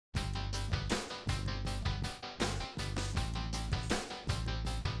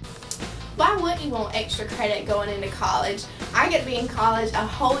Why wouldn't you want extra credit going into college? I get to be in college a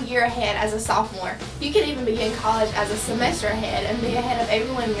whole year ahead as a sophomore. You could even be in college as a semester ahead and be ahead of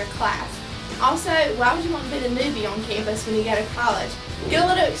everyone in your class. Also, why would you want to be the newbie on campus when you go to college? Get a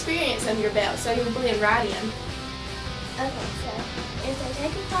little experience under your belt so you'll blend right in. Okay, so if they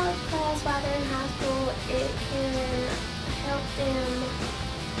take a college class while they're in high school, it can help them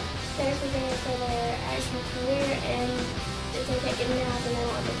better prepare for their actual career, and if they take it now, then they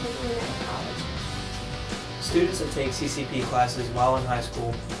won't have to take it when they're in college. Students that take CCP classes while in high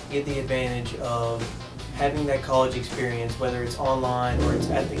school get the advantage of having that college experience, whether it's online or it's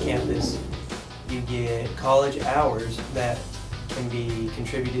at the campus. You get college hours that can be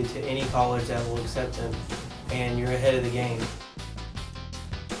contributed to any college that will accept them, and you're ahead of the game.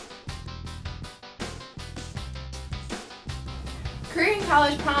 Career in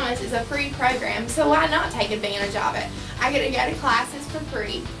College Promise is a free program, so why not take advantage of it? I get to go to classes for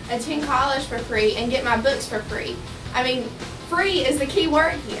free, attend college for free, and get my books for free. I mean, free is the key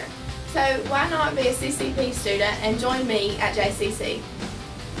word here. So why not be a CCP student and join me at JCC?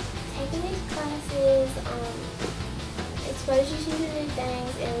 Taking these classes exposes you to new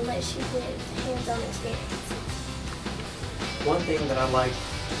things and lets you get hands-on experiences. One thing that I liked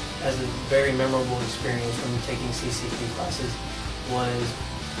as a very memorable experience from taking CCP classes was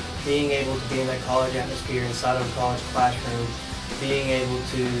being able to be in that college atmosphere inside of a college classroom, being able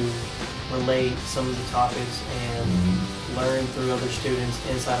to relate some of the topics and learn through other students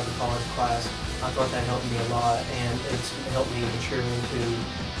inside of a college class. I thought that helped me a lot, and it's helped me mature into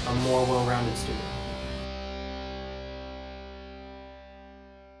a more well-rounded student.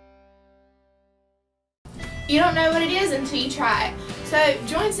 You don't know what it is until you try it. So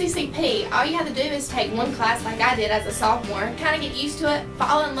join CCP. All you have to do is take one class like I did as a sophomore, kind of get used to it,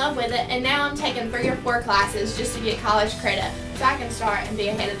 fall in love with it, and now I'm taking 3 or 4 classes just to get college credit so I can start and be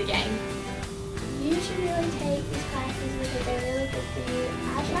ahead of the game. You should really take these classes because they're really good for you.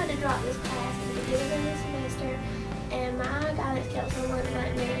 I tried to drop this class at the beginning of the semester, and my guidance counselor wouldn't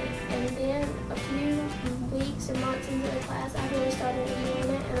let me. And then a few weeks and months into the class, I really started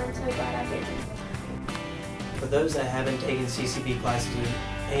enjoying it, and I'm so glad I didn't. For those that haven't taken CCP classes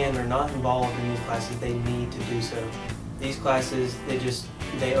and are not involved in these classes, they need to do so. These classes,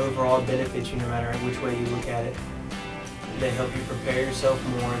 they overall benefit you no matter which way you look at it. They help you prepare yourself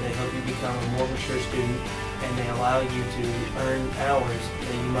more, they help you become a more mature student, and they allow you to earn hours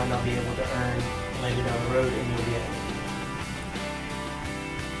that you might not be able to earn later down the road, and you'll be ahead.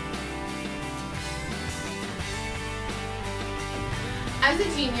 As a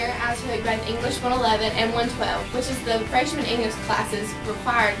junior, I took both English 111 and 112, which is the freshman English classes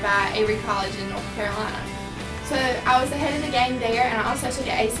required by every college in North Carolina. So I was ahead of the game there, and I also took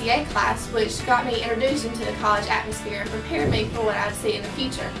an ACA class, which got me introduced into the college atmosphere and prepared me for what I'd see in the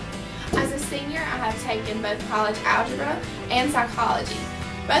future. As a senior, I have taken both college algebra and psychology.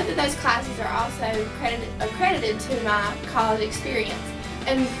 Both of those classes are also accredited to my college experience.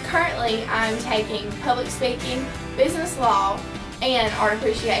 And currently, I'm taking public speaking, business law, and art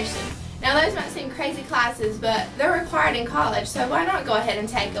appreciation. Now those might seem crazy classes, but they're required in college, so why not go ahead and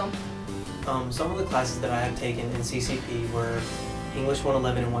take them? Some of the classes that I have taken in CCP were English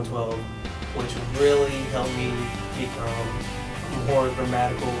 111 and 112, which really helped me become a more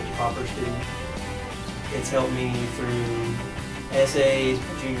grammatical, proper student. It's helped me through essays,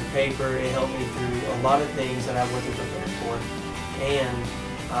 junior paper. It helped me through a lot of things that I wasn't prepared for. And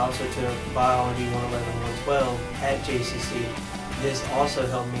I also took biology 111 and 112 at JCC. This also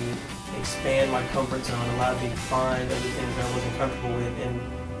helped me expand my comfort zone, allowed me to find other things that I wasn't comfortable with, and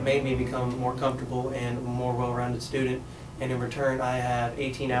made me become more comfortable and a more well-rounded student. And in return, I have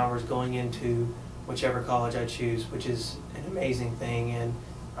 18 hours going into whichever college I choose, which is an amazing thing, and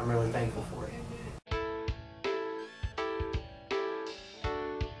I'm really thankful for it.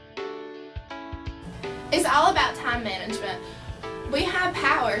 It's all about time management. We have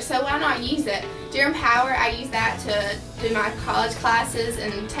power, so why not use it? During power, I use that to do my college classes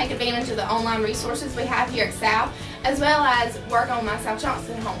and take advantage of the online resources we have here at South, as well as work on my South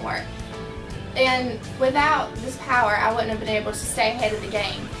Johnson homework. And without this power, I wouldn't have been able to stay ahead of the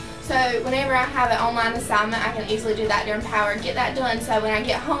game. So whenever I have an online assignment, I can easily do that during power, get that done, so when I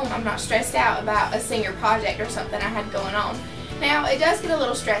get home, I'm not stressed out about a senior project or something I had going on. Now, it does get a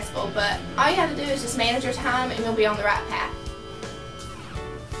little stressful, but all you have to do is just manage your time and you'll be on the right path.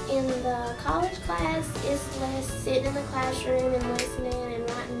 In the college class, it's less sitting in the classroom and listening and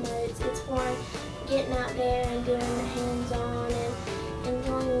writing notes. It's more getting out there and doing the hands-on and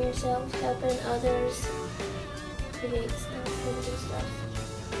enjoying yourself, helping others create stuff and do stuff.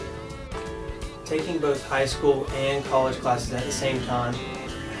 Taking both high school and college classes at the same time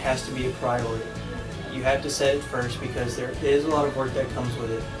has to be a priority. You have to set it first because there is a lot of work that comes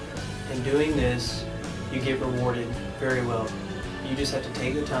with it. In doing this, you get rewarded very well. You just have to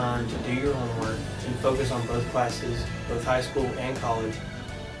take the time to do your homework and focus on both classes, both high school and college,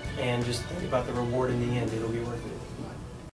 and just think about the reward in the end. It'll be worth it.